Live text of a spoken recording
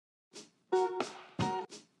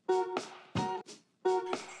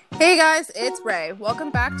Hey guys, it's Ray.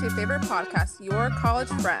 Welcome back to your favorite podcast, Your College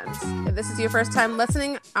Friends. If this is your first time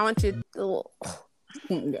listening, I want you to...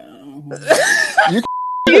 You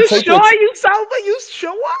sure? You sober? You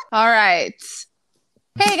sure? All right.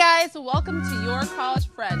 Hey guys, welcome to Your College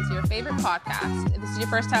Friends, your favorite podcast. If this is your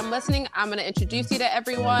first time listening, I'm going to introduce you to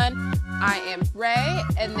everyone. I am Ray,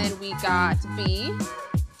 and then we got B.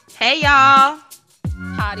 Hey y'all.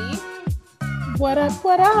 Toddy. What up,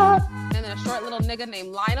 what up? And then a short little nigga named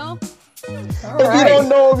Lionel. If you don't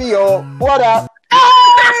know me, what up?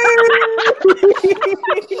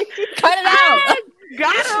 Cut it out.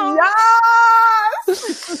 Got him.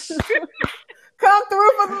 Yes! Come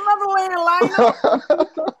through for the motherland, Lionel.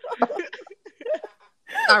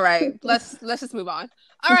 All right, let's just move on.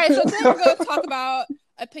 All right, so today we're going to talk about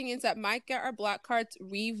opinions that might get our black cards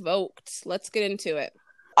revoked. Let's get into it.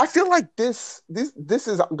 I feel like this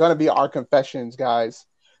is gonna be our confessions, guys,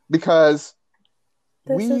 because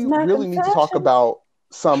we really need to talk about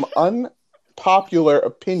some unpopular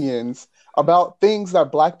opinions about things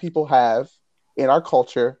that black people have in our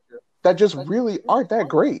culture that just really aren't that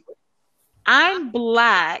great. I'm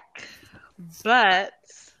black, but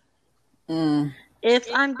if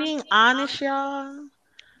I'm being honest, y'all,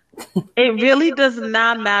 it really does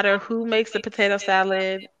not matter who makes the potato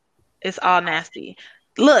salad. It's all nasty.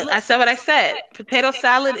 Look, I said what I said. Potato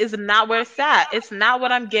salad is not where it's at. It's not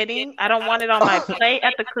what I'm getting. I don't want it on my plate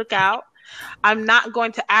at the cookout. I'm not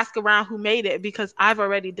going to ask around who made it because I've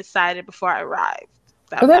already decided before I arrived.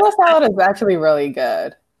 Potato salad is actually really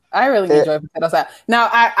good. I really enjoy potato salad. Now,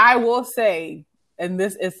 I will say, and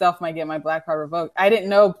this itself might get my black card revoked, I didn't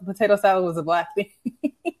know potato salad was a black thing.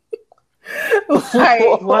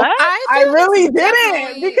 Like, what? I really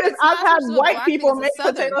didn't, because I've had white people make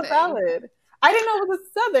potato salad. I didn't know it was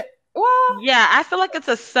a Southern. Well, yeah, I feel like it's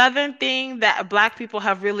a Southern thing that black people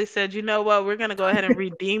have really said, you know what, we're going to go ahead and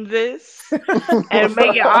redeem this and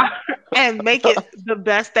make it the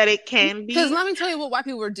best that it can be. Because let me tell you what white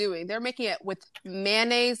people were doing. They're making it with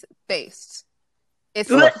mayonnaise based.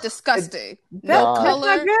 It's disgusting. No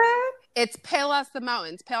color. It's pale as the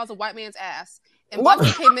mountains, pale as a white man's ass. And black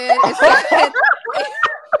people came in and said,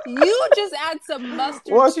 you just add some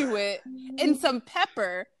mustard to it and some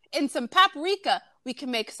pepper and some paprika, we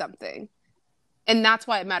can make something. And that's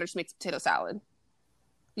why it matters to make potato salad.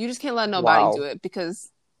 You just can't let nobody do it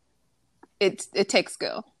because it takes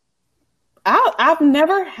skill. I've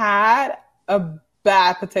never had a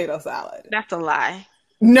bad potato salad. That's a lie.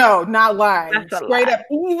 No, not lying. That's straight up.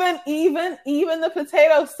 Even the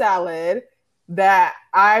potato salad that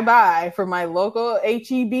I buy from my local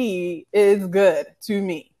HEB is good to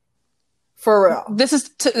me. For real. This is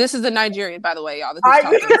the Nigerian, by the way, y'all. This is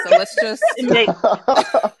talking, so let's just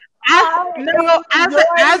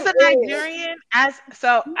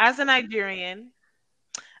as a Nigerian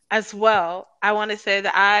as well, I want to say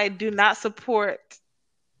that I do not support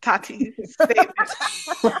Tati's statement.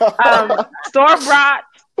 Store-bought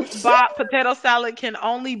potato salad can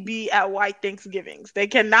only be at white Thanksgivings. They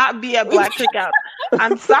cannot be at black cookouts.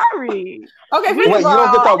 I'm sorry. Okay, wait, you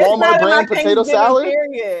don't get that Walmart brand potato salad?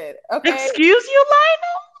 Period. Okay. Excuse you,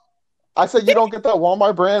 Lionel? I said you don't get that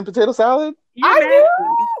Walmart brand potato salad? I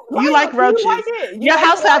do. You like roaches. Your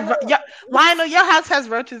house has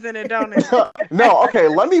roaches in it, don't it? No, okay,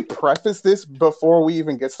 let me preface this before we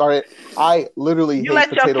even get started. I literally hate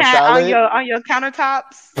potato your cat salad. On your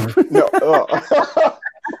countertops? No.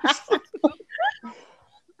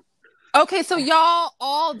 Okay, so y'all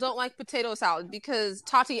all don't like potato salad because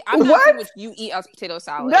Tati, I'm not sure what you eat as potato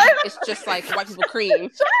salad. It's just like white people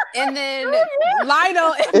cream. And then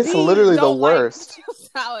Lionel and it's literally the worst. Like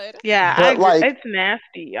salad. Yeah, it's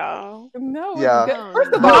nasty, y'all. No, yeah. It's good.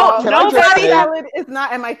 First of all, nobody salad is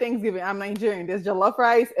not at my Thanksgiving. I'm Nigerian. There's jollof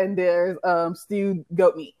rice and there's stewed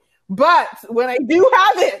goat meat. But when I do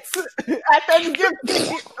have it at Thanksgiving,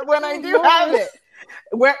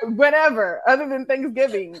 whenever, other than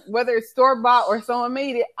Thanksgiving, whether it's store-bought or someone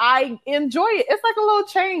made it, I enjoy it. It's like a little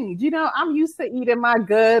change. I'm used to eating my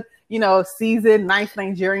good, seasoned, nice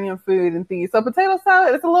Nigerian food and things. So potato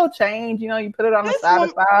salad, it's a little change. You put it on the side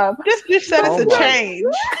of side. This said it's a change.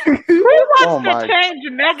 Who wants to change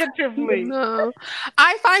negatively? No.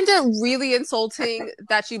 I find it really insulting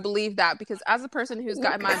that you believe that, because as a person who's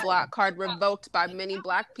gotten my black card revoked by many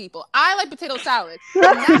black people, I like potato salad.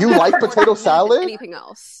 You like potato salad? Anything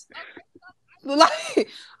else? Like,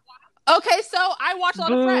 Okay, so I watch a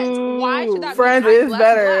lot of Friends. Why should that Friends mean I'm is less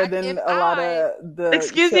better black than if a lot of the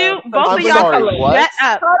Excuse shows? you, both I'm of y'all sorry, can what? shut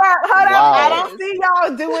up. Hold up. Wow. I don't see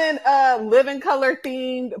y'all doing living color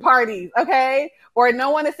themed parties, okay? Or no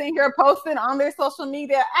one is sitting here posting on their social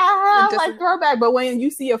media, like throwback. But when you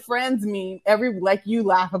see a Friends meme, like you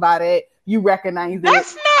laugh about it, you recognize it.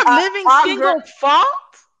 That's not living single fault.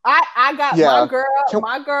 I got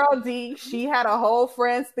my girl D. She had a whole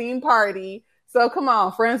Friends themed party. So come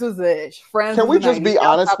on, Friends was it. Friends. Can we just be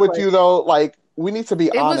honest with you though? Like, we need to be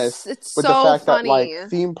honest with the fact that like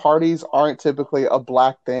theme parties aren't typically a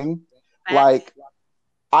black thing. Like,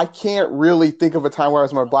 I can't really think of a time where I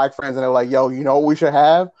was with my black friends and they're like, "Yo, you know what we should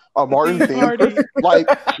have? A Martin theme party." Like,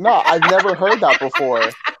 no, I've never heard that before.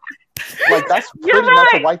 Like, that's pretty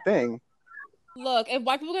much a white thing. Look, if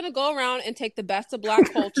white people are gonna go around and take the best of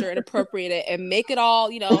black culture and appropriate it and make it all,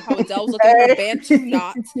 how Adele was looking for Bantu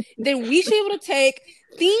knots, then we should be able to take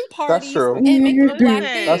theme parties and make it a black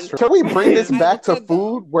thing. That's true. Can we bring this back to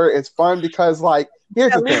food where it's fun? Because, like,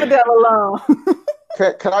 here's the thing. Leave Adele alone.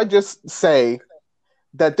 Can I just say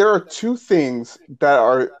that there are two things that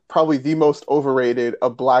are probably the most overrated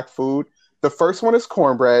of black food? The first one is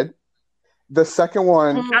cornbread. The second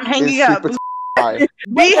one is sweet potato pie.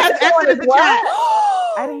 B has exited the chat.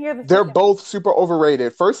 I didn't hear the They're both super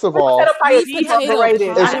overrated. First of all, it's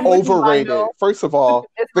overrated. It's overrated. First of all,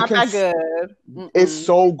 it's not that good. It's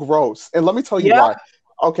so gross. And let me tell you why.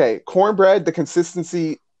 Okay, cornbread, the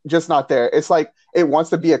consistency just not there. It's like it wants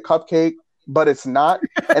to be a cupcake, but it's not.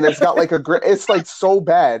 And it's got like it's like so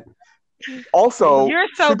bad. Also, you're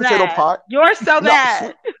so sweet potato bad. pie. You're so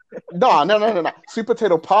bad. No. Sweet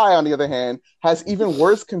potato pie, on the other hand, has even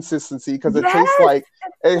worse consistency because it tastes like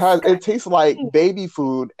it tastes like baby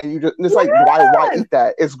food, and it's like why eat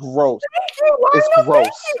that? It's gross. It's gross.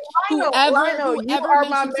 Whoever makes sweet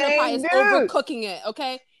potato pie is overcooking it.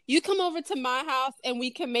 Okay. You come over to my house and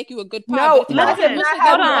we can make you a good pie. No, I've had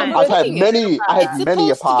many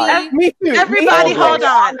a pie. Everybody, hold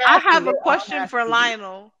on. I have a question for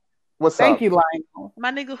Lionel. What's Thank up? you, Lionel.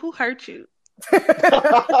 My nigga, who hurt you?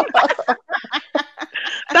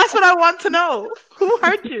 That's what I want to know. Who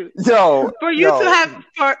hurt you? For you to have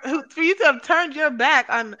turned your back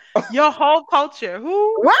on your whole culture.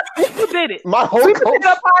 Who did it? My whole sweet potato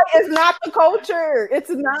pie is not the culture. It's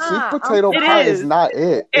not. Sweet potato pie is not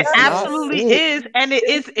it. It absolutely is, and it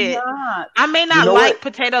is it. I may not like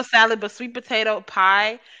potato salad, but sweet potato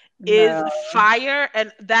pie is fire,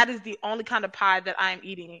 and that is the only kind of pie that I'm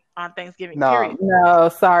eating on Thanksgiving. Period. No,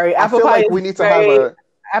 sorry. Apple pie. We need to have a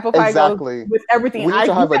apple pie goes with everything. We need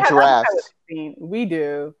to have a draft. We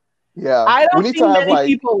do. Yeah, I don't think many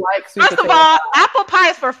people like sweet potato. First of all, apple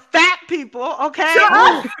pie is for fat people. Okay.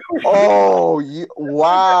 Wow.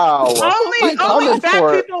 Only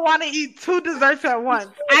fat people want to eat two desserts at once.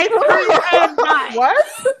 Ice cream and pie. What?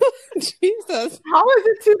 Jesus. How is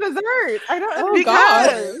it two desserts? I don't.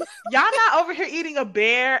 Because y'all not over here eating a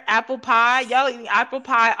bare apple pie. Y'all eating apple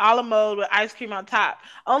pie a la mode with ice cream on top.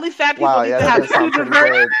 Only fat people need to have two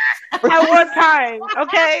desserts at one time.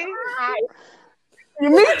 Okay.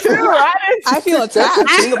 Me too. I feel attacked. That's the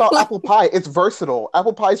thing about apple pie. It's versatile.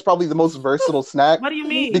 Apple pie is probably the most versatile snack. What do you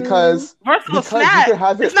mean? Because snack. You can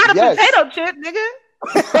have it. It's not a potato chip, nigga.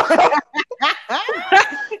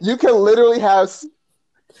 You can literally have.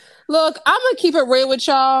 Look, I'm gonna keep it real with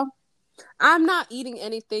y'all. I'm not eating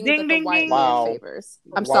anything that the white man favors.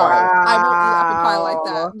 I'm sorry. I won't eat apple pie like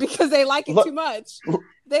that because they like it too much.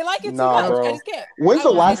 They like it too much. Bro. I just can't. When's the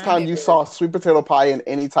last time you saw sweet potato pie in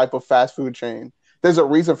any type of fast food chain? There's a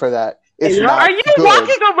reason for that. It's not Are you good.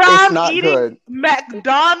 walking around eating good.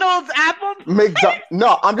 McDonald's apple pies?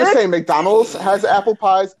 No, I'm just saying McDonald's has apple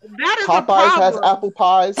pies. That is Popeyes has apple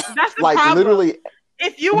pies. That's the like problem. Literally.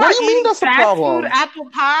 If you are eating fast food apple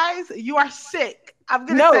pies, you are sick. I'm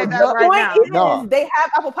gonna say that right now. Is they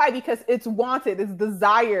have apple pie because it's wanted, it's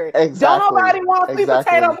desired. Exactly. Don't nobody want sweet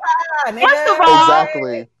potato pie. First of all,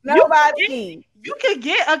 exactly. Nobody. You can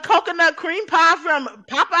get a coconut cream pie from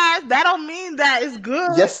Popeyes. That don't mean that it's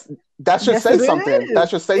good. Yes, that should say something. That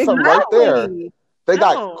should say something right there. They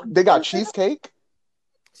got cheesecake.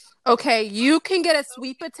 Okay, you can get a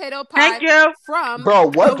sweet potato pie from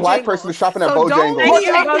what black person is shopping at Bojangles?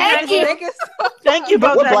 Thank you,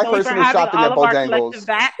 Bojangles. What black person is shopping at Bojangles?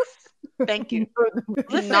 Thank you.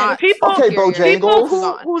 Listen, Bojangles. People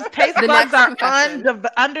whose taste buds are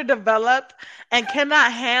underdeveloped and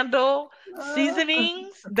cannot handle seasonings,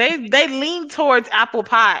 they lean towards apple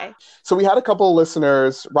pie. So we had a couple of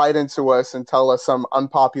listeners write into us and tell us some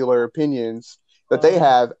unpopular opinions that they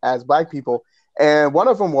have as black people. And one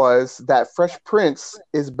of them was that Fresh Prince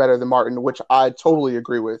is better than Martin, which I totally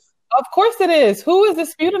agree with. Of course it is. Who is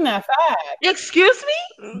disputing that fact? Excuse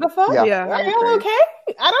me? The fuck? Yeah. Are you okay?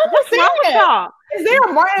 I don't understand it. Is there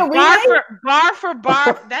a Martin remake? Bar for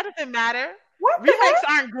bar. That doesn't matter. Remakes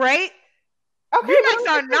aren't great. Okay, remakes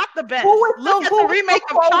are not the best. Look at the remake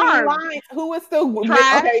of Charmed. Who is still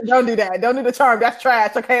trash? Okay, don't do that. Don't do the Charm. That's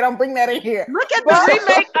trash. Okay, don't bring that in here. Look at the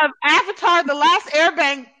remake of Avatar: The Last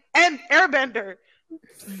Airbender.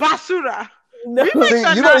 Basura. No. See,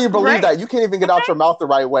 you don't even believe that. You can't even get out your mouth the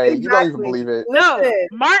right way. Exactly. You don't even believe it. No,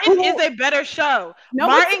 Martin is a better show. No,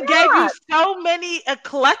 Martin gave you so many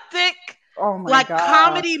eclectic,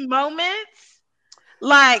 comedy moments.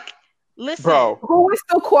 Like, listen, bro, who is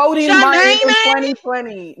still quoting Martin in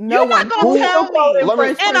 2020? No one. Gonna tell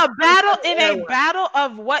me in a battle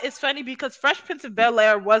of what is funny, because Fresh Prince of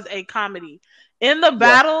Bel-Air was a comedy. In the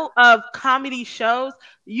battle of comedy shows,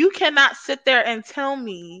 you cannot sit there and tell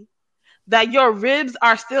me that your ribs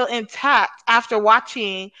are still intact after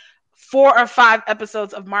watching 4 or 5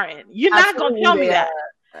 episodes of Martin. You're not going to tell me that.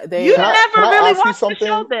 You never really watched the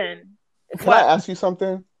show then. Can I ask you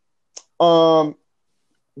something?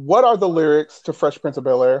 What are the lyrics to Fresh Prince of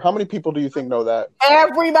Bel-Air? How many people do you think know that?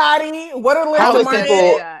 Everybody. What are the lyrics to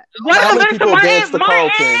Martin? How many people dance to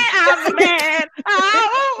Carlton?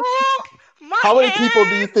 How many people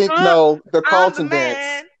do you think know the Carlton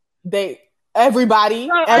dance? Everybody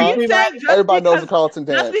knows the Carlton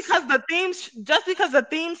dance. Just because the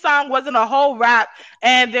theme song wasn't a whole rap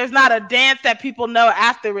and there's not a dance that people know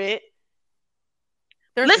after it.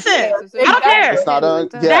 Listen, I don't care. It's not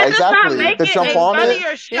exactly. The jump on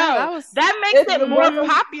it. Show. Yeah, that makes it more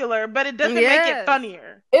popular, but it doesn't make it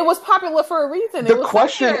funnier. It was popular for a reason. The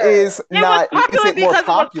question is not is it more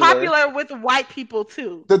popular? It was popular with white people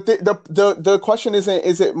too. The question isn't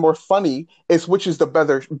is it more funny? It's which is the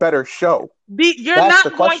better show. You're not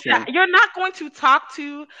going to talk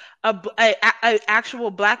to a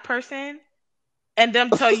actual black person and them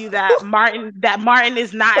tell you that Martin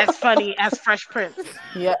is not as funny as Fresh Prince.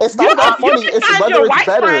 Yeah, it's not that funny. It's whether it's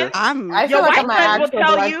better. Your white friend will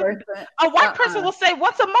tell you. A white person will say,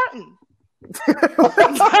 "What's a Martin?"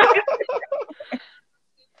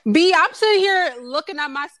 B, I'm sitting here looking at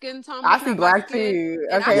my skin tone. I see black too.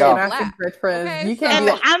 Okay, and I see Fresh Prince. Okay, you can't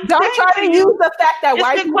don't try to use the fact that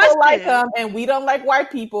white people like them and we don't like white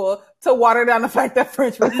people to water down the fact that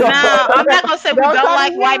French Prince. No, I'm not gonna say we don't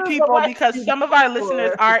like white people because some of our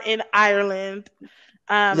listeners are in Ireland.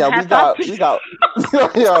 We got.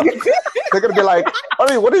 They're gonna be like, I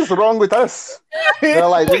mean, what is wrong with us? They're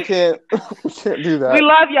like, we can't do that. We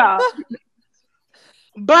love y'all.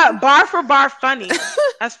 But bar for bar funny.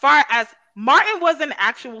 As far as Martin was an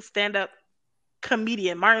actual stand-up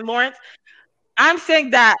comedian, Martin Lawrence, I'm saying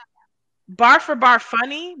that bar for bar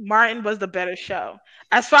funny, Martin was the better show.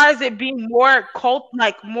 As far as it being more cult,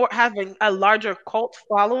 more having a larger cult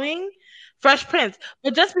following, Fresh Prince.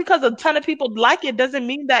 But just because a ton of people like it doesn't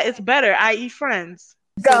mean that it's better, i.e. Friends.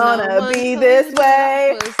 Gonna be this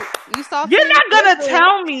way. You're not gonna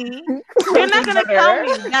tell me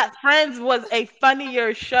that Friends was a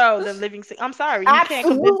funnier show than Living Single. I'm sorry.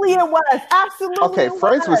 Absolutely, it was. Absolutely. Okay,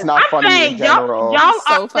 Friends was not funny in general. Y'all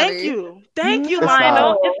so thank you,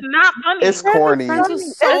 Lionel. It's not funny. It's corny. Friends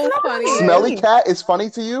was so funny. Smelly Cat is funny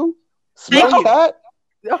to you? Smelly Cat?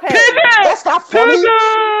 Okay, that's not funny.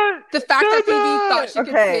 The fact that Phoebe thought she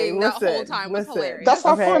could sing that whole time was hilarious. That's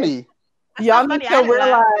not funny. Y'all need to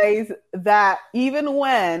realize that even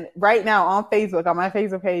when right now on Facebook, on my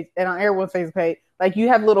Facebook page and on everyone's Facebook page, like you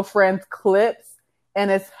have little Friends clips and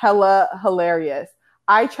it's hella hilarious.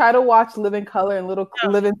 I try to watch Living Color and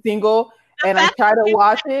Living Single and I try to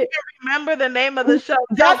watch it. Remember the name of the show.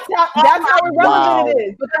 That's how irrelevant it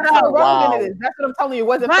is. But that's how irrelevant it is. That's what I'm telling you. It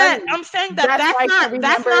wasn't funny. I'm saying that's not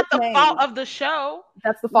the fault of the show.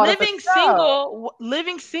 That's the fault of the show.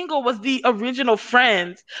 Living Single was the original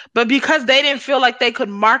Friends, but because they didn't feel like they could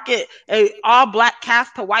market a all black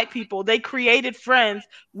cast to white people, they created Friends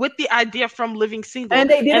with the idea from Living Single. And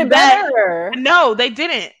they did it better. No, they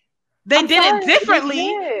didn't. They did it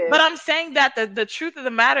differently, but I'm saying that the truth of the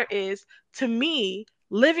matter is, to me,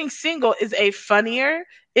 Living Single is a funnier,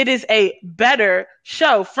 it is a better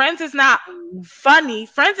show. Friends is not funny.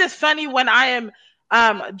 Friends is funny when I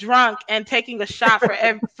am drunk and taking a shot for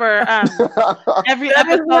every episode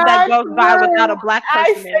that goes by without a black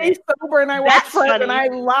person. I stay sober and I watch Friends and I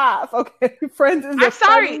laugh. Okay, Friends is. I'm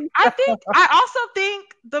sorry. I also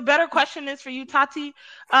think the better question is for you, Tati.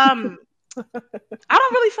 I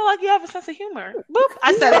don't really feel like you have a sense of humor. Boop!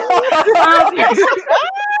 I said it.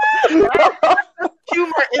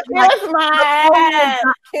 Humor is kiss my ass.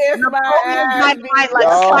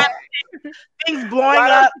 things blowing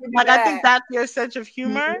up. Like I think that's your sense of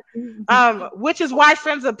humor, which is why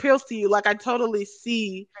Friends appeals to you. Like I totally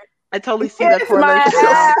see that correlation.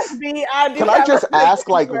 Can I just ask,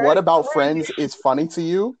 like, what about Friends is funny to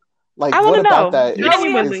you? Like, what about that?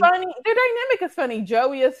 Joey is funny. Their dynamic is funny.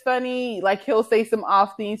 Joey is funny. Like, he'll say some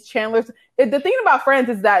off things. The thing about Friends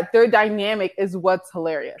is that their dynamic is what's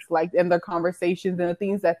hilarious. Like, in their conversations and the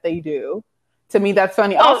things that they do. To me, that's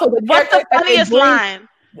funny. Also, what's the funniest line?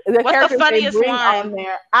 What's the funniest line on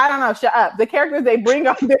there? I don't know. Shut up. The characters they bring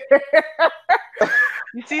on there.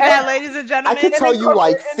 You see that, ladies and gentlemen? I can tell you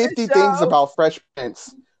like 50 things about Fresh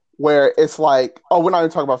Prince where it's like, oh, we're not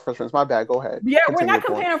even talking about Fresh Prince. My bad. Go ahead. Yeah, we're not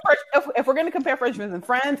comparing if we're going to compare Fresh Prince and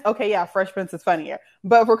Friends, okay, yeah, Fresh Prince is funnier.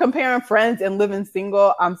 But if we're comparing Friends and Living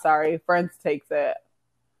Single, I'm sorry. Friends takes it.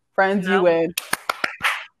 Friends, you win.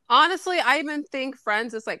 Honestly, I even think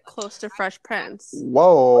Friends is like close to Fresh Prince.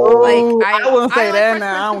 Whoa! Like I wouldn't say that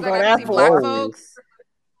now. I don't go that far. Black folks.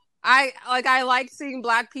 I like seeing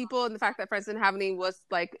black people, and the fact that Friends didn't have any was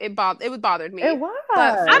like it bothered me. It was.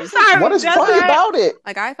 I'm sorry. What is funny about it?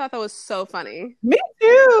 Like I thought that was so funny. Me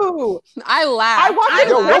too. I laughed.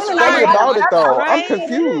 What's funny about it though? I'm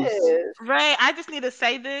confused. Ray, I just need to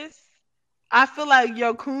say this. I feel like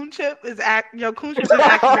your coon chip is activated.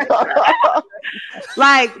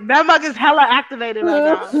 Like that mug is hella activated right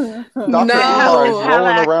now. Dr. Umar is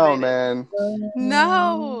rolling around, man.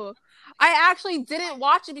 No. I actually didn't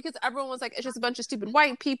watch it because everyone was like, it's just a bunch of stupid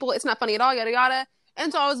white people. It's not funny at all, yada yada.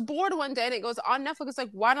 And so I was bored one day and it goes on Netflix. It's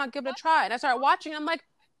like, why not give it a try? And I started watching and I'm like,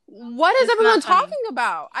 what is everyone talking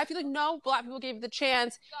about? I feel like no black people gave it the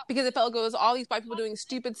chance because it felt like it was all these white people doing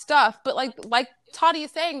stupid stuff. But like Toddy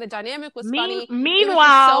is saying, the dynamic was funny.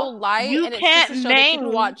 Meanwhile, so light, you and can't it's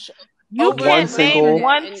name one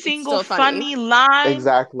single funny line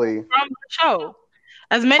exactly from the show.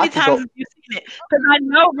 As many times as you've seen it, because I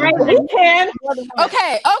know you can.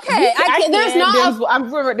 Okay. I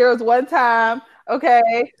remember there was one time.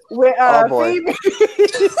 Okay, with Phoebe.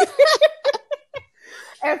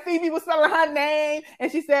 And Phoebe was spelling her name,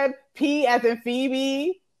 and she said P as in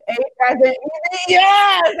Phoebe, A as in Evie.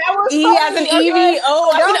 Yes, that was E as in Evie.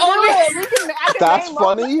 Oh, that's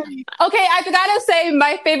funny. Okay, I gotta say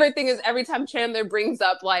my favorite thing is every time Chandler brings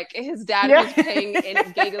up like his dad was playing in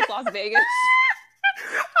Vegas, Las Vegas.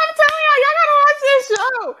 I'm telling y'all gotta watch this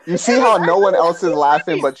show. You see how no one else is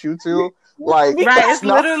laughing but you two? Like, it's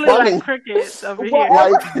literally funny. Like crickets over here.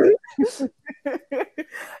 Like,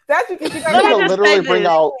 that's because you gotta literally bring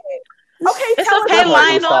out. Okay, it's okay,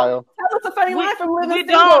 Lionel. Tell us a funny line from Living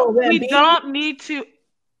Single. We don't need to.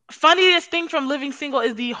 Funniest thing from Living Single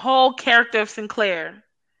is the whole character of Sinclair.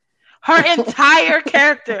 Her entire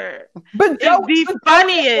character, but is the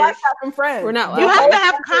funniest. We're not. You have to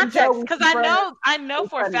have context because I know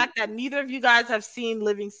for a fact that neither of you guys have seen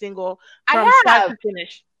Living Single from start to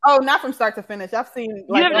finish. Oh, not from start to finish. I've seen.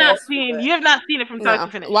 You have not seen it from start to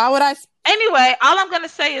finish. Why would I? Anyway, all I'm gonna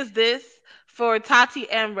say is this for Tati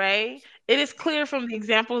and Ray. It is clear from the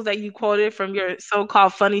examples that you quoted from your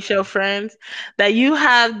so-called funny show friends that you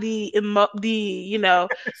have the humor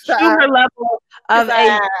level of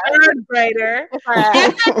a third grader.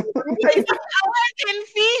 And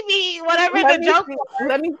Phoebe, whatever the joke.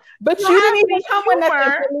 But you didn't even come when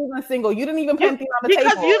that Living Single. You didn't even put anything on the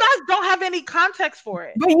table because you guys don't have any context for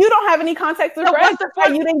it. But you don't have any context for Friends.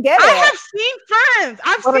 You didn't get it. I have seen Friends.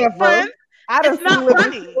 I've seen Friends. It's not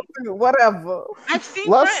funny. Whatever. I've seen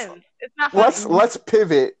Friends. It's not funny. Let's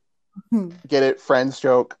pivot. Get it, Friends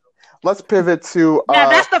joke. Let's pivot to.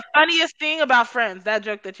 That's the funniest thing about Friends. That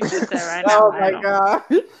joke that you just said right now. Oh my god.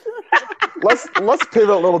 let's pivot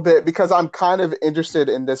a little bit because I'm kind of interested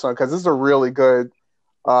in this one because this is a really good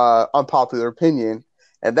unpopular opinion,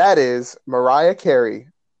 and that is Mariah Carey,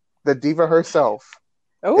 the diva herself,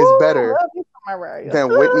 is better than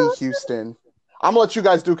Whitney Houston. I'm gonna let you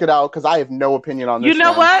guys duke it out because I have no opinion on this. You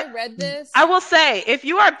know what? I read this. I will say, if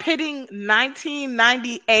you are pitting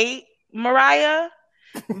 1998 Mariah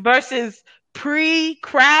versus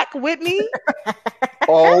pre-crack Whitney,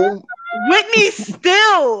 Whitney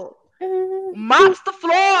still mops the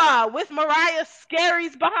floor with Mariah's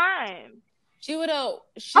scaries behind. She would have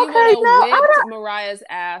whipped Mariah's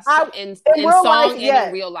ass in song and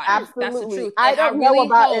in real life. Absolutely. That's the truth. I don't know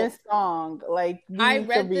about in song. Like, I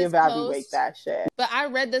read to reevaluate that shit. But I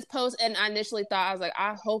read this post and I initially thought, I was like,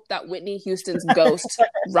 I hope that Whitney Houston's ghost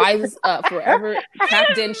rises up wherever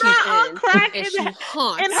crack den she's in. And she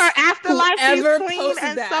haunts in her afterlife. She's clean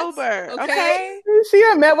and sober. Okay? She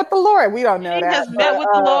has met with the Lord. We don't know that. She has met with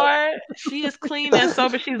the Lord. She is clean and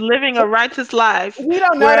sober. She's living a righteous life. We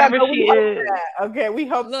don't know that, but she is. Okay, we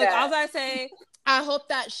hope. Look, all I say, I hope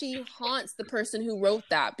that she haunts the person who wrote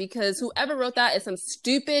that, because whoever wrote that is some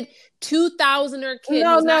stupid 2000er kid.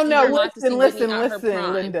 No. Listen,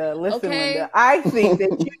 Linda. Linda. I think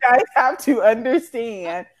that you guys have to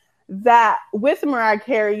understand that with Mariah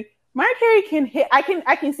Carey can hit. I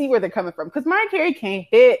can see where they're coming from, because Mariah Carey can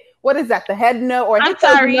hit. What is that? The head note or I'm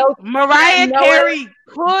sorry, Mariah Carey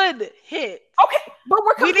could hit. Okay, but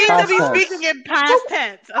we need to be speaking in past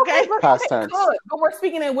tense. Okay, past tense. But we're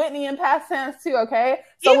speaking in Whitney in past tense too. Okay,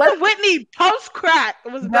 so even Whitney post crack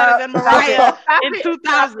was better than Mariah in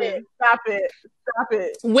 2000. Stop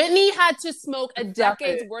it. Whitney had to smoke a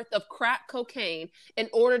decade's worth of crack cocaine in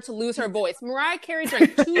order to lose her voice. Mariah Carey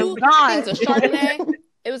drank 2 things of Chardonnay.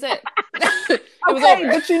 It was it. Okay,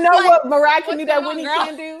 but you know what Mariah can do that Whitney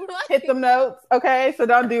can do? Hit them notes. Okay, so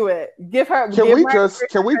don't do it.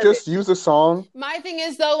 Can we just use a song? My thing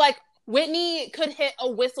is though, like Whitney could hit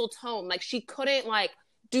a whistle tone. Like she couldn't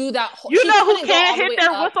do that. You know who can't hit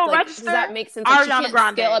their whistle register? Does that make sense? Ariana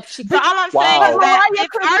Grande. So all I'm saying is that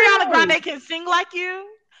if Ariana Grande can sing like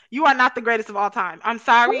you are not the greatest of all time. I'm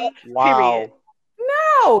sorry. Wow. Period.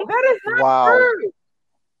 No, that is not true.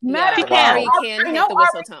 Mariah Carey can hit the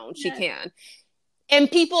whistle tone. She can. And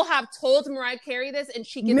people have told Mariah Carey this, and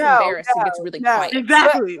she gets embarrassed and gets really quiet.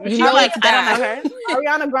 Exactly. You know, like I don't know her.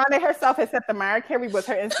 Ariana Grande herself has said that Mariah Carey was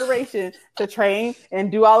her inspiration to train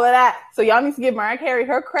and do all of that. So y'all need to give Mariah Carey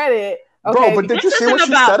her credit. Okay. Bro, but did you see what she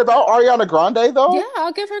said about Ariana Grande though? Yeah,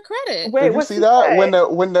 I'll give her credit. Wait, did you see that? When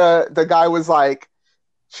the guy was like,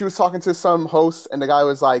 she was talking to some host, and the guy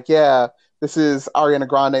was like, "Yeah, this is Ariana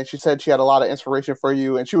Grande. She said she had a lot of inspiration for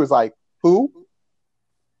you," and she was like, "Who?"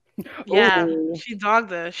 Yeah, she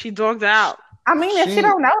dogged her. She dogged out. I mean, if she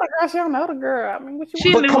don't know the girl, she don't know the girl. I mean, what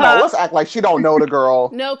you want? But come on, let's act like she don't know the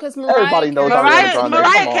girl. No, because everybody knows Ariana Grande.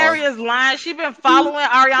 Mariah Carey is lying. She's been following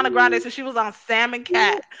Ariana Grande since she was on Sam and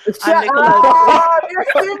Cat.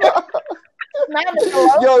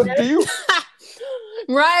 Yo, do you?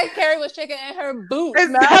 Mariah Carey was shaking in her boots.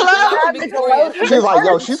 She's like,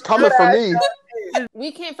 yo, she's coming for me.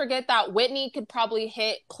 We can't forget that Whitney could probably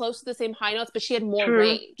hit close to the same high notes, but she had more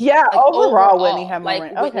range. Yeah, overall, Whitney had more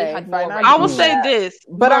range. Okay, had more range. I will say this,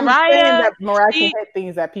 but I'm saying that Mariah can hit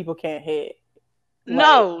things that people can't hit.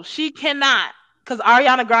 No, she cannot, because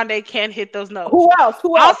Ariana Grande can hit those notes. Who else?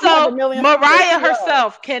 Also, Mariah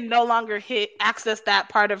herself can no longer access that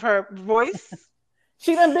part of her voice.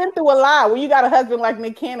 She done been through a lot. When you got a husband like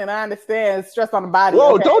Nick Cannon, I understand stress on the body.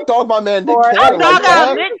 Whoa, don't dog my man Nick Cannon.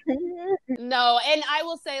 No, and I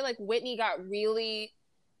will say, Whitney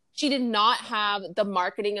she did not have the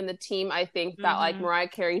marketing and the team, I think, that, Mariah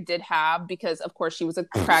Carey did have, because, of course, she was a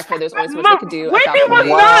crackhead. There's only so much they could do. Whitney was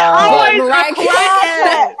not always Mariah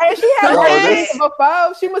Carey. And she had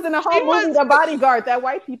before. She was in the whole movie, The Bodyguard, that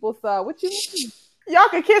white people saw. What you mean? Y'all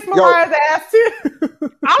can kiss Mariah's ass too.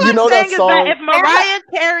 All I'm saying is that if Mariah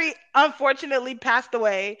Carey unfortunately passed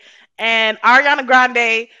away and Ariana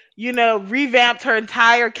Grande, revamped her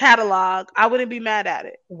entire catalog, I wouldn't be mad at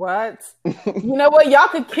it. What? You know what? Y'all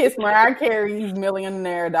could kiss Mariah Carey's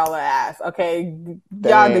millionaire dollar ass. Okay,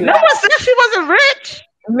 y'all do. No one said she wasn't rich.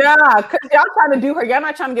 Nah, because y'all trying to do her. Y'all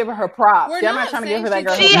not trying to give her props. Y'all not trying to give her that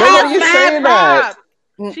girl. She has mad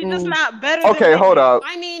props. She's just not better. Okay, hold up.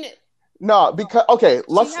 I mean. No, because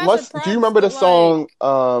let's. Do you remember the song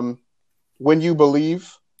 "When You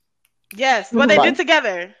Believe"? Yes, but they did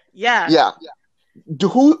together. Yeah. Yeah.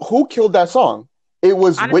 Who killed that song? It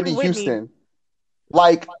was Whitney Houston.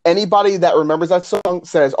 Like, anybody that remembers that song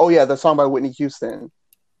says, "Oh yeah, the song by Whitney Houston."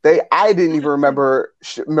 I didn't even remember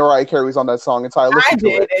Mariah Carey was on that song until I listened to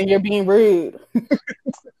it. And you're being rude.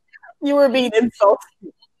 You were being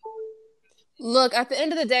insulting. Look, at the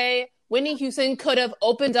end of the day, Whitney Houston could have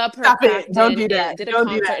opened up her Don't do that. Don't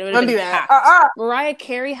do that. Mariah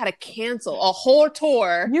Carey had to cancel a whole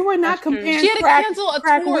tour. You were not comparing. She had to cancel a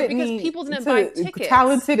tour because people didn't buy tickets.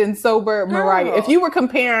 Talented and sober Mariah. If you were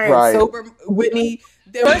comparing sober Whitney.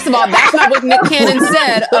 First of all, that's not what Nick Cannon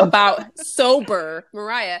said about sober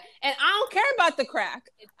Mariah. And I don't care about the crack.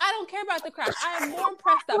 I am more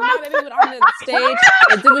impressed that my baby went on the stage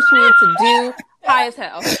and did what she needed to do. High as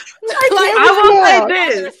hell.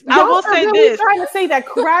 I will say this. Trying to say that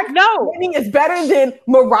crack Whitney is better than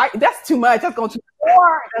Mariah. That's too much. That's going too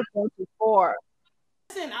far.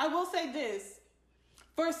 Listen, I will say this.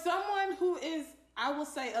 For someone who is, I will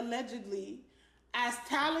say, allegedly as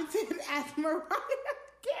talented as Mariah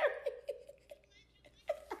Carey,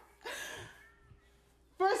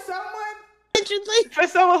 for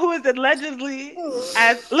someone who is allegedly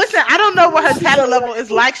listen, I don't know what her talent level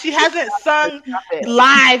is like. She hasn't sung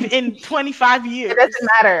live in 25 years. It doesn't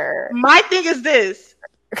matter. My thing is this.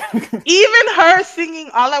 Even her singing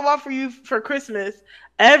 "All I Want for You for Christmas"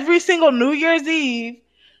 every single New Year's Eve,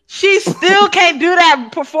 she still can't do that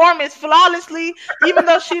performance flawlessly, even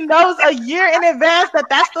though she knows a year in advance that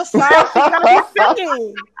that's the song she's gonna be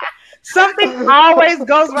singing. Something always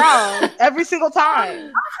goes wrong every single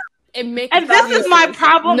time. And this is my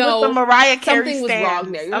problem with the Mariah Carey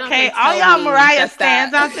stands. Okay, all y'all Mariah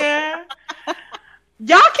stands out there.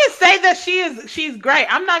 Y'all can say that she's great.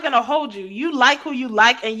 I'm not gonna hold you. You like who you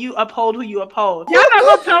like and you uphold who you uphold. Y'all not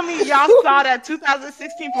gonna tell me y'all saw that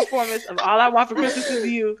 2016 performance of All I Want for Christmas Is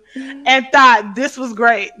You and thought this was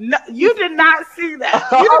great. No, you did not see that.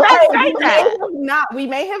 You did not say that. We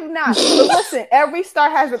may have not. But listen, every star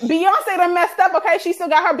has Beyonce done messed up, okay? She still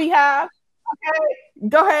got her beehive. Okay.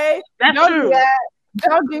 Go ahead. Don't do that.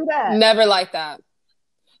 Don't do that. Never like that.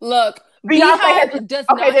 Look. Beyonce does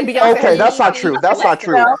not. Okay, that's not true. That's not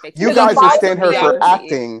true. You guys understand her for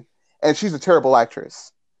acting, and she's a terrible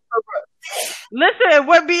actress. Listen,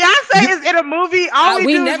 when Beyonce is in a movie, all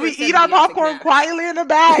we do is we eat our popcorn quietly in the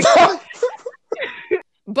back.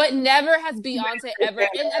 But never has Beyonce ever.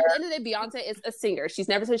 And at the end of the day, Beyonce is a singer. She's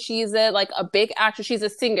never said she's a big actress. She's a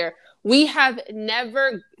singer. We have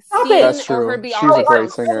never seen or heard Beyonce. She's a great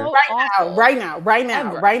singer. Right now, Ray.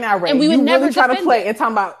 And we would never really try to play and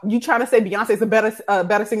talking about you trying to say Beyonce's a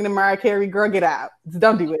better singer than Mariah Carey. Girl, get out.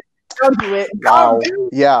 Don't do it. Don't do it. Wow.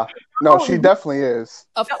 Yeah. No, she definitely is.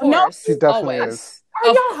 Of course. She definitely is.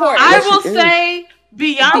 Of course. I will say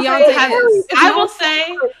Beyonce has. I will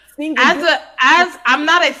say. As I'm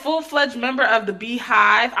not a full-fledged member of the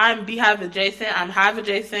Beehive, I'm Beehive adjacent. I'm Hive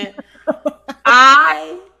adjacent.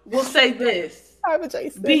 I will say this: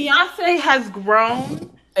 Beyonce has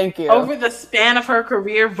grown. Thank you. Over the span of her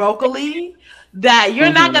career vocally, that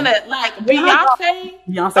you're not gonna like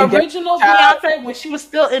Beyonce original Beyonce when she was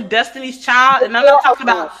still in Destiny's Child, and I'm not talking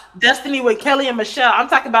about Destiny with Kelly and Michelle. I'm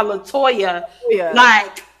talking about LaToya,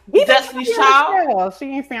 like. Destiny's Child. She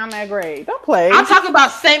ain't sound that great. Don't play. I'm talking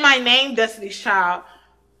about Say My Name, Destiny's Child.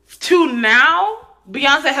 To now,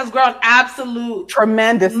 Beyonce has grown absolute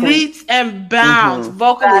tremendous leaps and bounds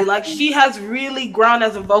vocally. Like she has really grown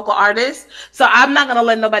as a vocal artist. So I'm not gonna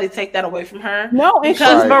let nobody take that away from her. No,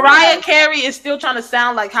 because Mariah Carey is still trying to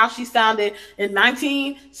sound like how she sounded in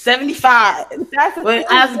 1975. But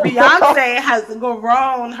as Beyonce has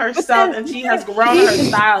grown herself and she has grown her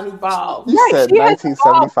style and evolved. You said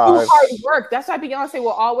 1975. Hard work. That's why Beyonce will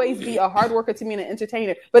always be a hard worker to me and an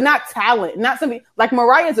entertainer, but not talent. Not somebody like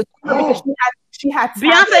Mariah's a because she had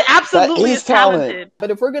talent. Beyonce absolutely is talented. But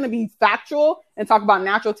if we're going to be factual and talk about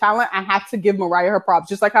natural talent, I have to give Mariah her props.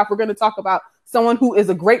 Just like how if we're going to talk about someone who is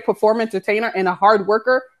a great performer, entertainer, and a hard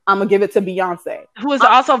worker, I'm going to give it to Beyonce. Who is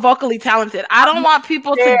also vocally talented. I don't want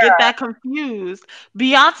people to get that confused.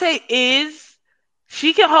 Beyonce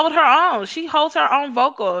she can hold her own. She holds her own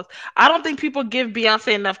vocals. I don't think people give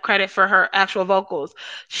Beyonce enough credit for her actual vocals.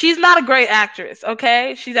 She's not a great actress,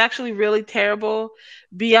 okay? She's actually really terrible.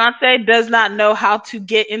 Beyonce does not know how to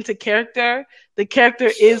get into character. The character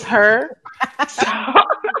is her.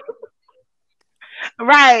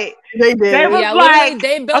 Right. They did. They was okay,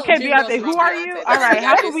 Beyonce, who are you? All right,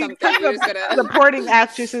 how can we put supporting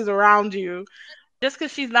actresses around you? Just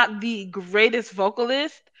because she's not the greatest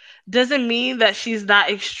vocalist doesn't mean that she's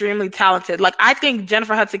not extremely talented. Like, I think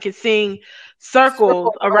Jennifer Hudson can sing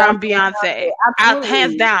circles around Beyonce.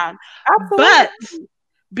 Hands down. Absolutely. But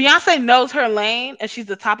Beyonce knows her lane and she's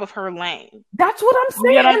the top of her lane. That's what I'm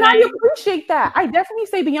saying. And I appreciate that. I definitely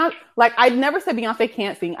say Beyonce, like I never said Beyonce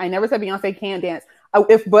can't sing. I never said Beyonce can't dance.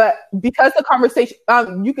 But because the conversation,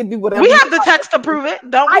 you can do whatever. We have the text to prove it.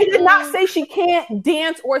 I did not say she can't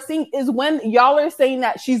dance or sing. Is when y'all are saying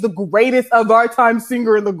that she's the greatest of our time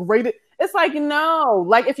singer and the greatest. It's like, no.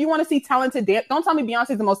 Like, if you want to see talented dance, don't tell me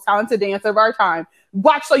Beyonce's the most talented dancer of our time.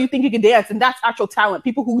 Watch So You Think You Can Dance, and that's actual talent.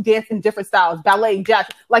 People who dance in different styles, ballet, jazz,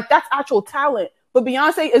 like that's actual talent. But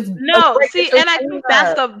Beyonce is no. See, and I think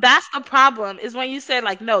that's the problem is when you say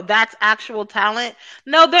like, no, that's actual talent.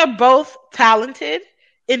 No, they're both talented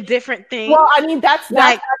in different things. Well, I mean, that's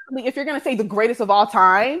actually, if you're gonna say the greatest of all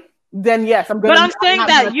time, then yes, I'm gonna. But I'm saying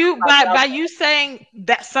that by you saying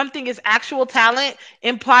that something is actual talent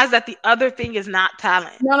implies that the other thing is not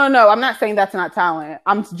talent. No. I'm not saying that's not talent.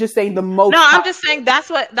 I'm just saying the most. No, I'm just saying that's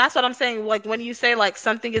what I'm saying. Like when you say like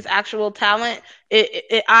something is actual talent,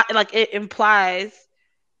 it implies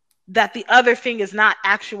that the other thing is not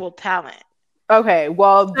actual talent. Okay,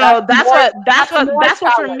 well, so that's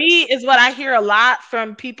what for me is what I hear a lot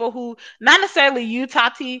from people who, not necessarily you,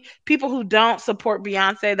 Tati, people who don't support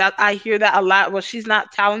Beyonce. That I hear that a lot. Well, she's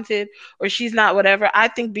not talented or she's not whatever. I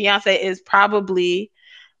think Beyonce is probably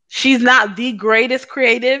she's not the greatest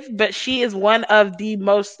creative, but she is one of the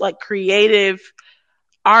most like creative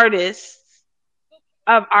artists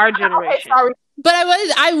of our generation. Okay, sorry. But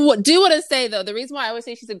I do want to say though, the reason why I always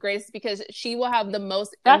say she's the greatest is because she will have the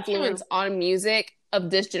most influence on music of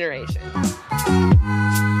this generation.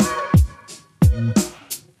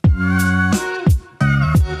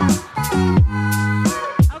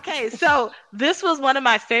 Okay, so this was one of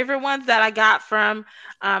my favorite ones that I got from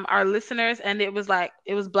our listeners, and it was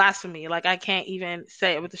blasphemy. Like, I can't even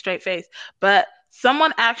say it with a straight face, but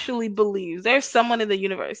someone actually believes, there's someone in the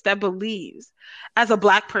universe that believes, as a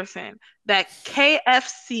Black person, that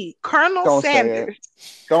KFC, Colonel Sanders,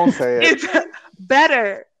 don't say it, is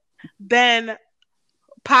better than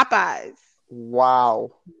Popeyes.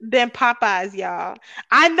 Wow. Than Popeyes, y'all.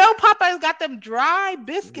 I know Popeyes got them dry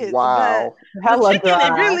biscuits. Wow. But the chicken,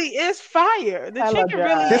 it really is fire. The chicken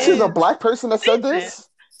really This is a Black person that said this?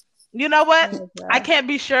 You know what? I can't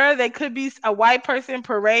be sure. They could be a white person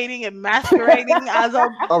parading and masquerading as a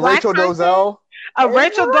Black Rachel person. Dolezal. A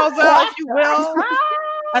Rachel Dolezal, if you will.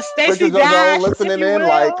 A Stacey Dash, listening if you in will.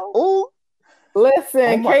 like, ooh.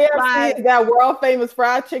 Listen, KFC is that world famous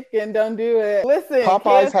fried chicken. Don't do it. Listen,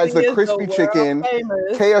 Popeyes KFC has the crispy chicken.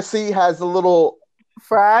 KFC has the little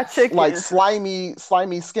fried chicken, like slimy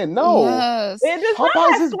skin. No, yes.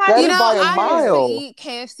 Popeyes is better by a mile. I used to eat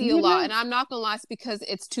KFC a lot, and I'm not gonna lie, it's because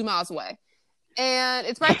it's 2 miles away, and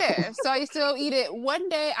it's right there. So I used to eat it. One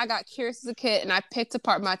day, I got curious as a kid, and I picked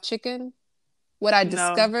apart my chicken. What I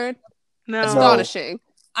discovered, astonishing.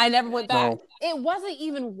 I never went back. It wasn't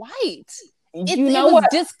even white. It was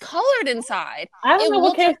discolored inside. I don't know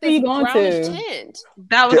what KFC you going to. Tint.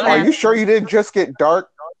 Are you sure you didn't just get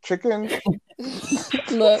dark chicken?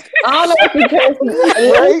 Look, I don't know what because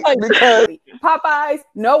Popeyes,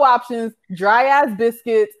 no options, dry ass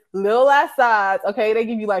biscuits, little ass sides. Okay, they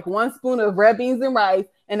give you like 1 spoon of red beans and rice,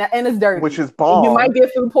 and it's dirty, which is bomb. You might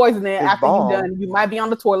get food poisoning after you're done. You might be on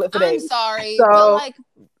the toilet for days. I'm sorry, but like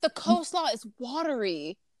the coleslaw is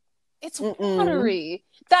watery. It's watery.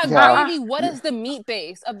 That gravy, what is the meat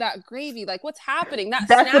base of that gravy? Like, what's happening?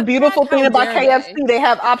 That's the beautiful thing about KFC. They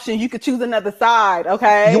have options. You could choose another side,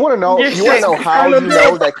 okay? You want to know how you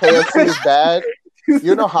know that KFC is bad?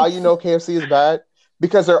 You know how you know KFC is bad?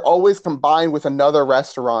 Because they're always combined with another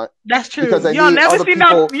restaurant. That's true. Because they you'll need never other see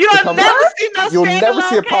people you'll never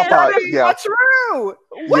see a Popeye. Yeah. That's true.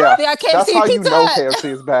 What? Yeah, that's how you know KFC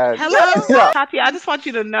is bad. Hello, Tati. I just want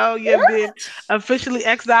you to know you've been officially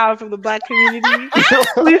exiled from the Black community.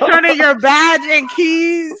 Please turn in your badge and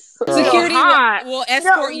keys. Security will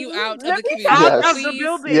escort you out of the community. Out of the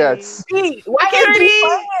building. Yes.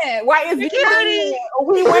 Why is security?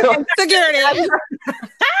 We went in security.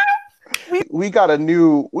 We got a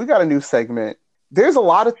new segment. There's a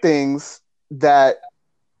lot of things that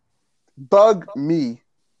bug me,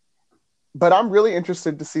 but I'm really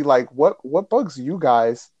interested to see like what bugs you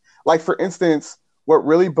guys. Like, for instance, what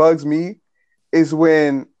really bugs me is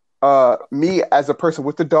when me as a person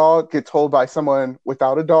with a dog get told by someone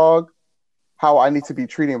without a dog how I need to be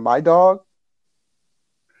treating my dog.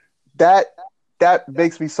 That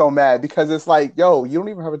makes me so mad, because it's like, yo, you don't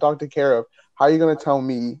even have a dog to take care of. How are you gonna tell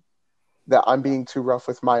me that I'm being too rough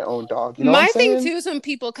with my own dog? You know my what I'm saying? thing too is when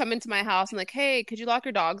people come into my house and like, hey, could you lock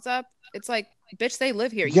your dogs up? It's like, bitch, they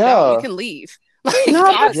live here. You can leave. Like,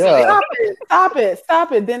 stop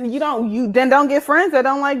it. Then don't get friends that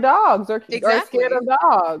don't like dogs or are scared of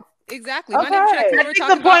dogs. Exactly. Okay. I think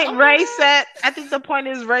the point Ray said. I think the point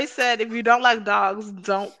is Ray said, if you don't like dogs,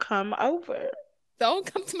 don't come over. Don't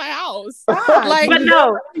come to my house. Like, but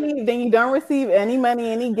no, then you don't receive any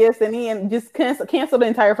money, any gifts, and just cancel the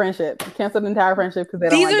entire friendship. Cancel the entire friendship because they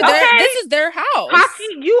don't like dogs. This is their house.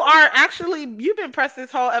 Hockey, you've been pressed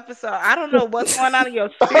this whole episode. I don't know what's going on in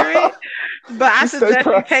your spirit, but I suggest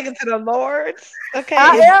you take it to the Lord. Okay,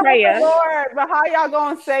 I am the Lord, but how y'all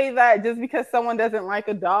gonna say that just because someone doesn't like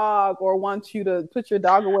a dog or wants you to put your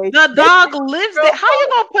dog away? The dog lives there. How you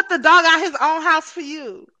gonna put the dog out his own house for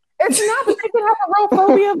you? It's not, but they can have a real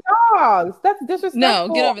phobia of dogs. That's disrespectful.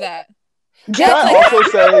 No, get over that.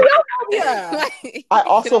 I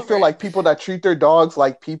also feel like people that treat their dogs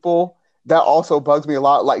like people, that also bugs me a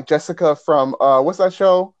lot. Like Jessica from what's that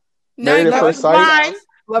show? Married at First Sight.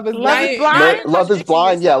 Love is blind. Love is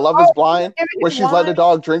blind. Yeah, Love is blind. Where she's let the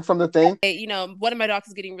dog drink from the thing. You know, one of my dogs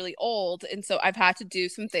is getting really old, and so I've had to do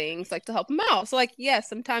some things like to help him out. So like, yes,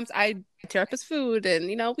 sometimes I tear up his food,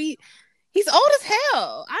 and you know, he's old as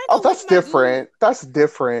hell. That's different. That's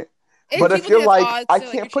different. But if you're like, I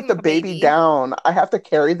can't put the baby down. I have to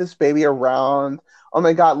carry this baby around. Oh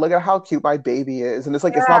my God, look at how cute my baby is. And it's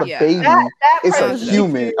like, it's not a baby. It's a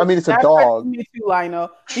human. I mean, it's a dog. Me too,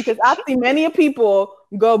 Lionel. Because I've seen many people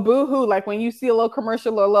go boo-hoo. Like when you see a little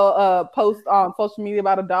commercial or a little post on social media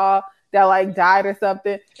about a dog that like died or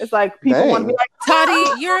something, it's like people want to be like,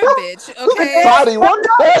 Toddy, you're a bitch, okay? Toddy, what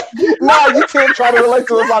the? No, you can't try to relate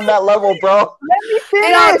to us on that level, bro. Let me finish.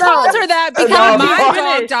 And I told her that because my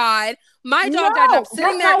dog died. My dog died. And I'm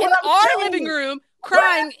sitting there in our living room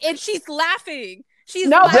crying, and she's laughing. She's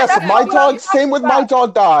laughing. Yes, my dog. Same with my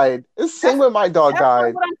dog died. It's same with my dog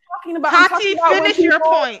died. That's what I'm talking about. Tati, finish your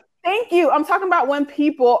point. Thank you. I'm talking about when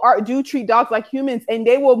people do treat dogs like humans, and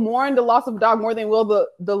they will mourn the loss of a dog more than will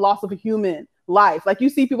the loss of a human life. Like you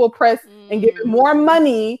see people press and give more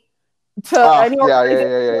money to an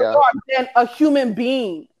organization than a human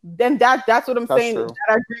being. Then that's what I'm saying. True.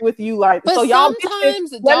 I agree with you. Like, but so y'all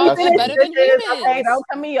sometimes dogs are better than humans. Okay, don't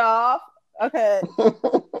cut me off. Okay.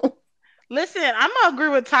 Listen, I'm gonna agree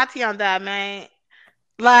with Tati on that, man.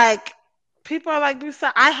 Like, people are like,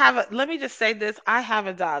 Busa, let me just say this. I have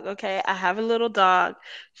a dog, okay? I have a little dog.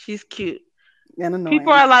 She's cute. And annoying.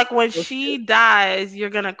 People are like, when she dies, you're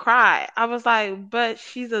gonna cry. I was like, but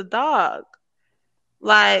she's a dog.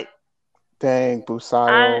 Like, dang,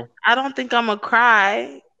 Busayo. I don't think I'm gonna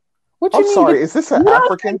cry. I'm sorry, is this an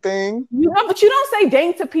African thing? But you don't say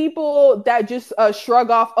dang to people that just shrug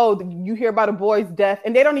off, oh, you hear about a boy's death,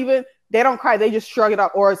 and they don't cry, they just shrug it off,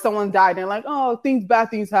 or someone died, and they're like, oh, bad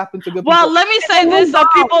things happen to good people. Well, let me say this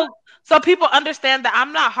so people understand that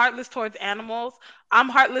I'm not heartless towards animals. I'm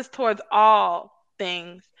heartless towards all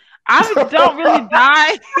things. I don't really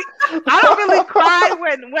die. I don't really cry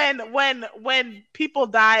when people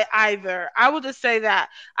die either. I will just say that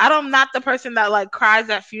I'm not the person that like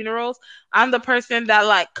cries at funerals. I'm the person that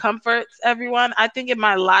like comforts everyone. I think in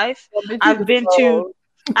my life, I've been to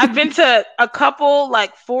a couple,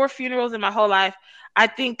 like 4 funerals in my whole life. I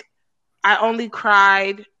think I only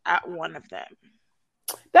cried at one of them.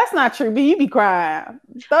 That's not true, but you be crying.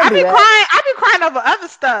 I be crying over other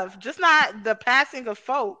stuff, just not the passing of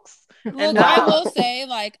folks. Look, I will say,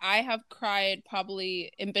 like, I have cried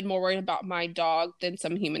probably and been more worried about my dog than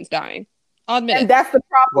some humans dying. I'll admit it. And that's the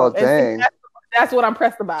problem. Well, dang. That's what I'm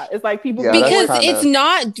pressed about. It's like people it's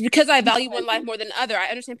not because I value one life more than other. I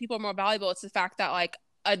understand people are more valuable. It's the fact that like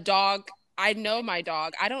a dog, I know my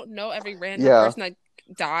dog. I don't know every random person that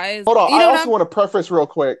dies. Hold on, I also want to preface real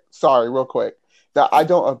quick, that I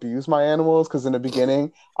don't abuse my animals, because in the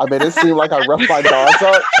beginning I made it seem like I rough my dogs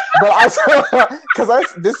up, but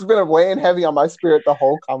this has been weighing heavy on my spirit the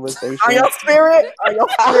whole conversation. On your spirit?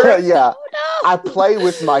 Yeah. I play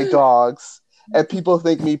with my dogs, and people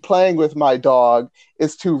think me playing with my dog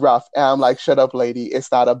is too rough, and I'm like, shut up, lady,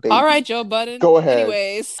 it's not a baby. All right, Joe Budden. Go ahead.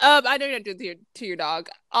 Anyways, I know you're not doing to your dog.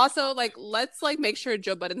 Also, like, let's like make sure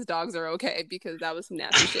Joe Budden's dogs are okay, because that was some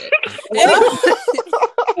nasty shit.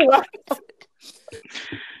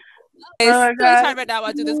 I'm tired right now.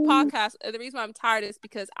 I do this podcast. The reason why I'm tired is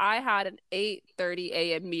because I had an 8:30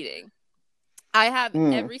 a.m. meeting. I have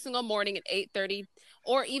every single morning at 8:30,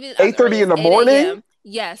 or even 8:30 in the morning.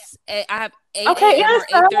 Yes, I have 8 a.m. or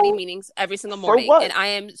 8:30 meetings every single morning, and I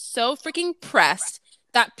am so freaking pressed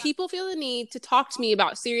that people feel the need to talk to me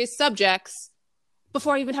about serious subjects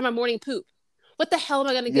before I even have my morning poop. What the hell am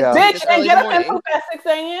I going to get? Bitch, and get up and poop at 6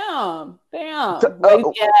 a.m. Damn.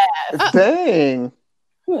 Dang.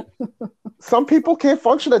 Some people can't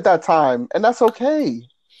function at that time, and that's okay.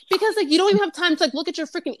 Because like you don't even have time to like look at your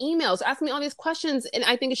freaking emails, ask me all these questions, and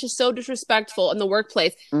I think it's just so disrespectful in the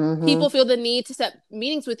workplace. Mm-hmm. People feel the need to set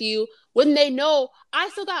meetings with you when they know I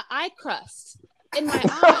still got eye crust in my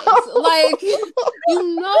eyes. Like,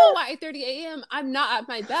 you know, at 8:30 a.m. I'm not at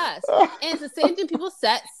my best, and it's the same thing. People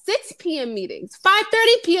set 6 p.m. meetings,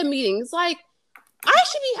 5:30 p.m. meetings. Like, I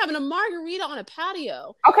should be having a margarita on a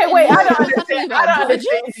patio. Okay, wait. I don't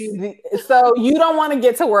understand. So you don't want to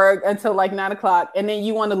get to work until like 9 o'clock, and then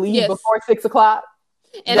you want to leave before 6 o'clock.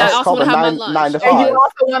 And I also want to have my lunch. 9 to 5. And you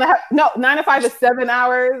also want to have 9 to 5 is 7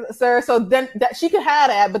 hours, sir. So then that she could have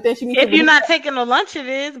that, but then she needs. If you're not taking a lunch, it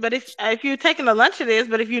is. But if you're taking a lunch, it is.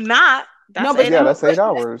 But if you're not. That's 8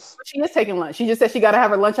 hours. She is taking lunch. She just said she got to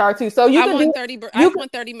have her lunch hour too. So I want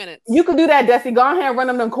 30 minutes. You could do that, Desi. Go ahead and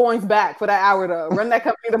run them coins back for that hour though. Run that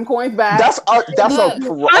company them coins back. That's a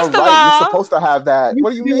right. You're supposed to have that.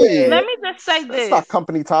 What do you mean? Let me just say this. It's not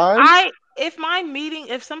company time.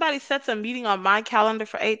 If somebody sets a meeting on my calendar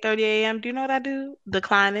for 8:30 a.m., do you know what I do?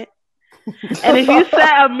 Decline it. And if you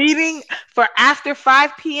set a meeting for after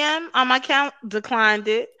 5 p.m. on my calendar, declined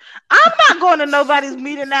it. I'm not going to nobody's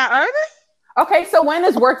meeting that early. Okay, so when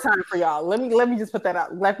is work time for y'all? Let me just put that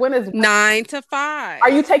out. Like, when is 9 to 5? Are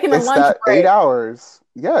you taking a lunch break? 8 hours.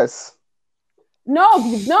 Yes. No.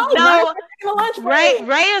 Taking a lunch break.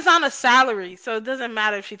 Ray is on a salary, so it doesn't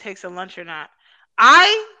matter if she takes a lunch or not.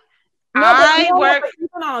 I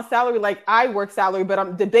Even on a salary, like I work salary,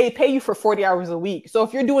 but they pay you for 40 hours a week. So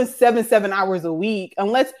if you're doing 7 hours a week,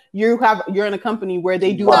 unless you're in a company where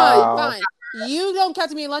they do fine. You don't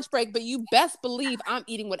catch me lunch break, but you best believe I'm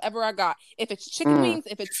eating whatever I got. If it's chicken wings,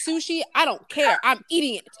 if it's sushi, I don't care. I'm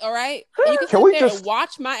eating it. All right. And you can sit there and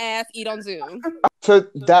watch my ass eat on Zoom. To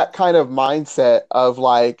that kind of mindset of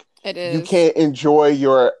like, you can't enjoy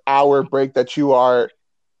your hour break that you are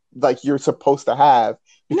like you're supposed to have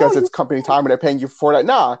because it's company time and they're paying you for that.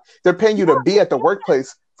 Nah, they're paying you to be at the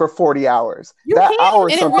workplace for 40 hours. That hour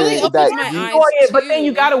is something that you enjoy it, but then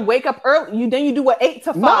you got to wake up early. Then you do what 8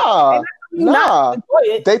 to 5. Nah.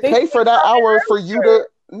 They pay for that hour for you to.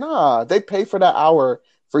 Nah, they pay for that hour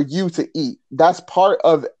for you to eat. That's part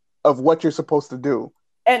of what you're supposed to do.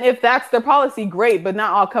 And if that's their policy, great. But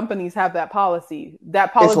not all companies have that policy.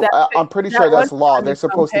 I'm pretty sure that's law. They're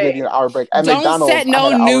supposed to give you an hour break. At Don't McDonald's, set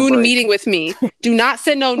no noon meeting with me. Do not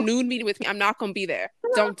set no noon meeting with me. I'm not going to be there.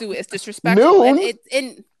 Don't do it. It's disrespectful. Noon?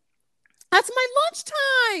 And that's my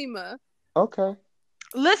lunchtime. Okay.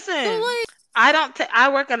 Listen, I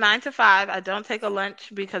work a 9 to 5. I don't take a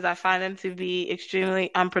lunch because I find them to be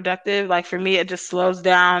extremely unproductive. Like for me, it just slows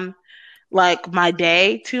down like my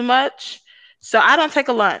day too much. So I don't take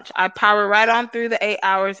a lunch. I power right on through the 8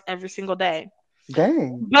 hours every single day.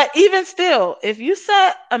 Dang. But even still, if you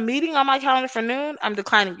set a meeting on my calendar for noon, I'm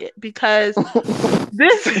declining it because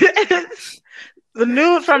this is from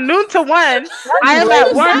noon to 1. I am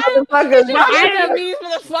at work. I am me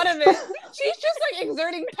for the fun of it. She's just like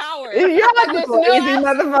exerting power. You're like this lazy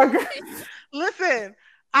motherfucker. Listen,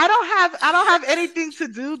 I don't have anything to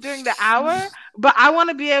do during the hour, but I want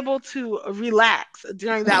to be able to relax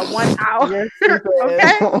during that 1 hour.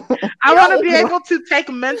 Okay? I want to be able to take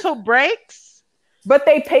mental breaks. But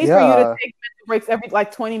they pay for you to take mental breaks every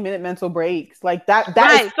 20-minute mental breaks. Like that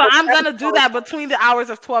right. So I'm gonna do that between the hours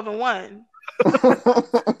of 12 and 1.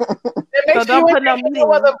 So don't put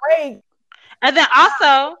no other break. And then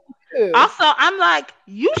also, I'm like,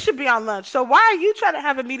 you should be on lunch. So why are you trying to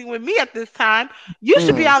have a meeting with me at this time? You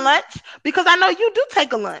should be on lunch because I know you do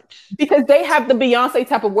take a lunch. Because they have the Beyonce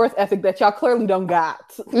type of work ethic that y'all clearly don't got.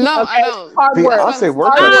 No, okay? I don't. Hard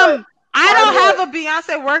work. I don't have a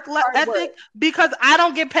Beyonce work ethic because I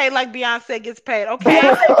don't get paid like Beyonce gets paid. Okay,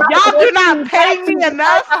 y'all do not pay me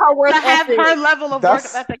enough to have her level of work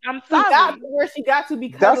ethic. I'm sorry. She got where she got to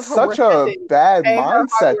because that's of her such a bad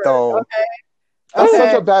mindset, though. Okay. That's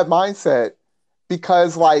such a bad mindset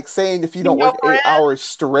because, like, saying if you don't work 8 hours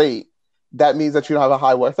straight, that means that you don't have a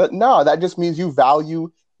high work ethic. No, that just means you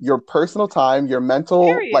value your personal time, your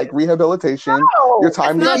mental rehabilitation, your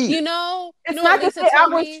time to eat. It's not just 8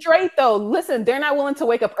 hours straight though. Listen, they're not willing to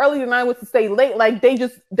wake up early. They're not willing to stay late. Like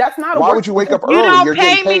that's not. Why would you wake up early? You're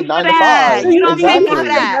getting paid 9 to 5. You don't pay me for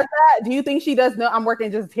that. Do you think she does know I'm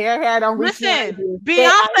working just hair? Listen,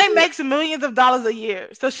 Beyonce makes millions of dollars a year,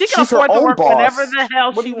 so she can afford to work whenever the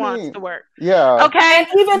hell she wants to work. Yeah. Okay. And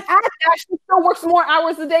even at that, she still works more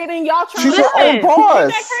hours a day than y'all. She's her own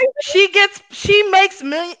boss. She makes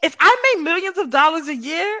millions. If I make millions of dollars a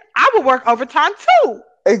year, I would work overtime too.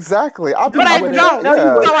 Exactly. But I don't. No,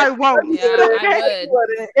 I won't. Yeah, I would.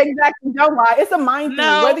 Exactly. Don't lie. It's a mind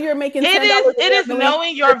thing. Whether you're making $10 it is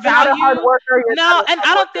knowing your value. No, and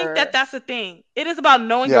I don't think that's the thing. It is about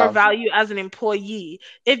knowing your value as an employee.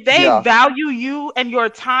 If they value you and your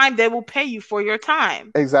time, they will pay you for your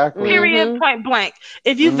time. Exactly. Period. Point blank.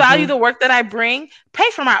 If you value the work that I bring, pay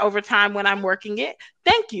for my overtime when I'm working it.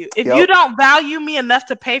 Thank you. If you don't value me enough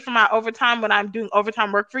to pay for my overtime when I'm doing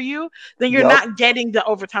overtime work for you, then you're not getting the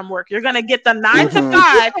overtime work. You're gonna get the 9 to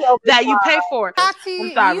 5 that you pay for. Tati,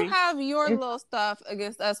 you have your little stuff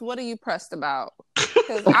against us. What are you pressed about?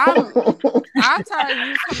 Because I'm tired of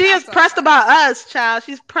you. She is pressed about us, child.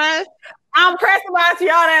 She's pressed. I'm pressed about y'all.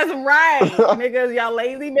 That's right, niggas. Y'all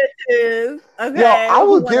lazy bitches. Okay. Yo, I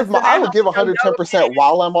would give 110%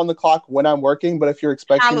 while I'm on the clock when I'm working. But if you're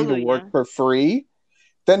expecting me to work for free,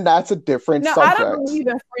 then that's a different subject. I don't believe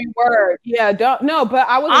in free work. Yeah, but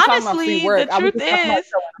I wasn't talking about free work. The truth is,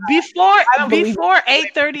 before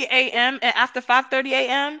 8:30 a.m. and after 5:30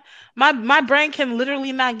 a.m., my brain can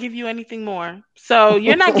literally not give you anything more. So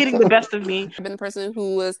you're not getting the best of me. I've been the person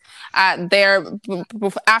who was there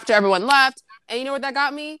after everyone left, and you know what that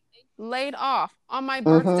got me? Laid off on my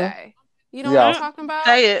birthday. You know what I'm talking about?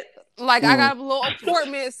 Say it. Like I got a little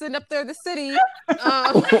apartment sitting up there in the city, and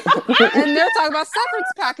they're talking about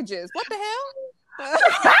severance packages. What the hell?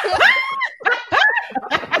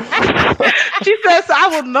 She says, so I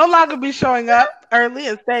will no longer be showing up early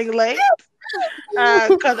and staying late.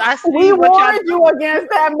 Because I see we warned you against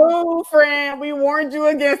that move, friend. We warned you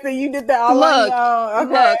against it. You did that all on your own.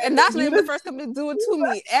 Okay. Look, and that's not even the first company to do it to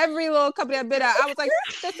me. Every little company I've been at, I was like,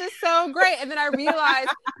 this is so great. And then I realized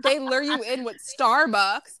they lure you in with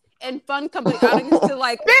Starbucks and fun company outings to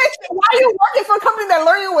like, bitch, why are you working for a company that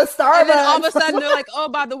lure you with Starbucks? And then all of a sudden they're like, oh,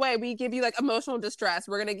 by the way, we give you like emotional distress.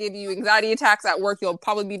 We're gonna give you anxiety attacks at work. You'll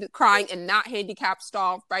probably be crying and not handicapped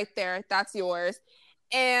stall right there. That's yours.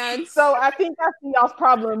 And so I think that's y'all's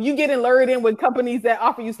problem. You getting lured in with companies that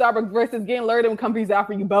offer you Starbucks versus getting lured in with companies that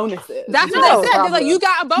offer you bonuses. That's what they said. They're like, you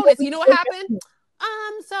got a bonus. You know what happened?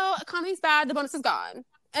 So economy's bad. The bonus is gone.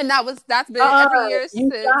 And that's been every year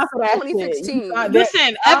since 2016.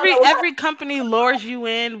 Listen, every company lures you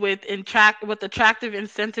in with attractive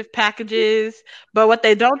incentive packages, but what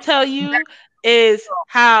they don't tell you is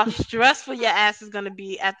how stressful your ass is going to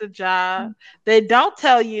be at the job. They don't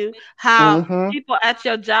tell you how people at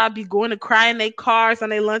your job be going to cry in their cars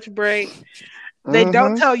on their lunch break. They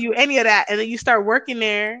don't tell you any of that. And then you start working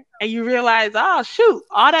there and you realize, oh, shoot,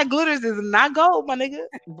 all that glitters is not gold, my nigga.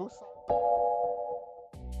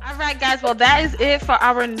 All right, guys. Well, that is it for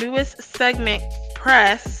our newest segment,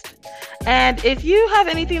 Pressed. And if you have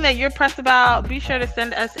anything that you're pressed about, be sure to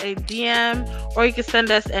send us a DM or you can send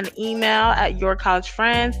us an email at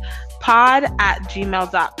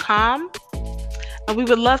yourcollegefriendspod@gmail.com. And we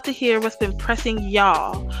would love to hear what's been pressing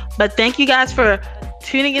y'all. But thank you guys for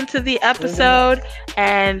tuning into the episode.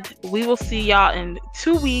 And we will see y'all in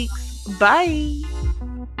 2 weeks. Bye.